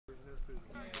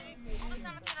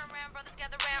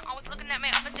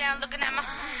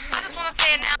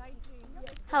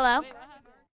Hello.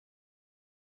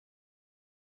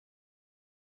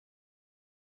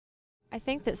 I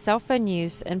think that cell phone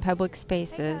use in public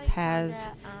spaces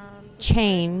has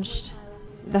changed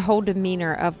the whole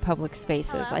demeanor of public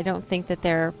spaces. Hello? I don't think that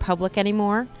they're public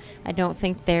anymore. I don't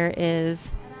think there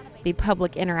is the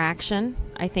public interaction.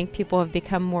 I think people have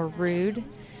become more rude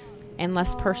and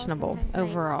less personable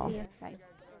overall.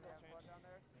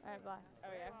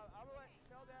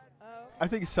 I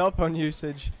think cell phone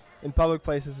usage in public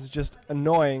places is just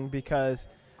annoying because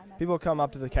people come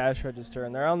up to the cash register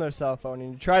and they're on their cell phone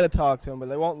and you try to talk to them, but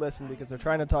they won't listen because they're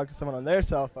trying to talk to someone on their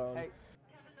cell phone. Hey,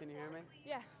 can you hear me?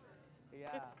 Yeah.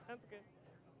 Yeah. Sounds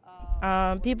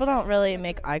good. People don't really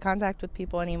make eye contact with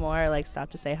people anymore, like stop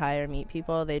to say hi or meet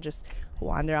people. They just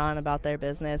wander on about their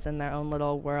business in their own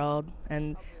little world,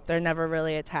 and they're never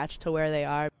really attached to where they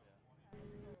are.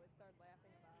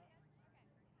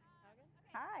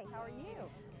 Hi, how are you?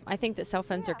 I think that cell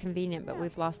phones are convenient, but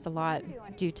we've lost a lot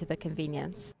due to the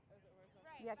convenience.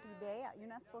 Yucky day. You're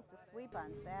not supposed to sweep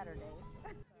on Saturdays.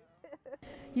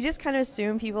 You just kind of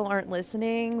assume people aren't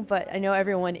listening, but I know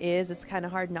everyone is. It's kind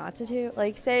of hard not to do.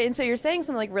 Like say, and so you're saying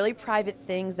some like really private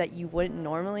things that you wouldn't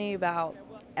normally about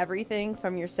everything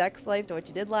from your sex life to what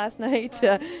you did last night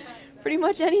to pretty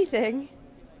much anything.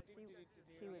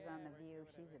 She was on The View.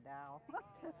 She's a doll.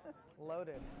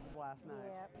 Loaded last night.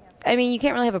 I mean, you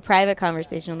can't really have a private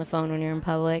conversation on the phone when you're in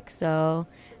public, so,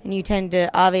 and you tend to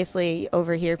obviously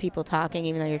overhear people talking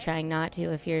even though you're trying not to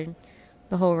if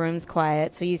the whole room's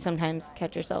quiet, so you sometimes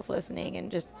catch yourself listening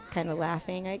and just kind of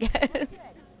laughing, I guess.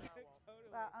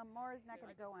 Well, Maura's not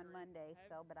going to go on Monday,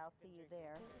 but I'll see you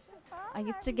there. I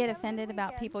used to get offended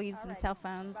about people using cell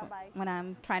phones when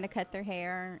I'm trying to cut their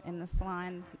hair in the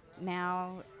salon.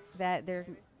 Now that they're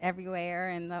everywhere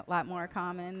and a lot more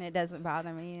common, it doesn't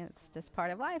bother me. It's just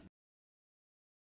part of life.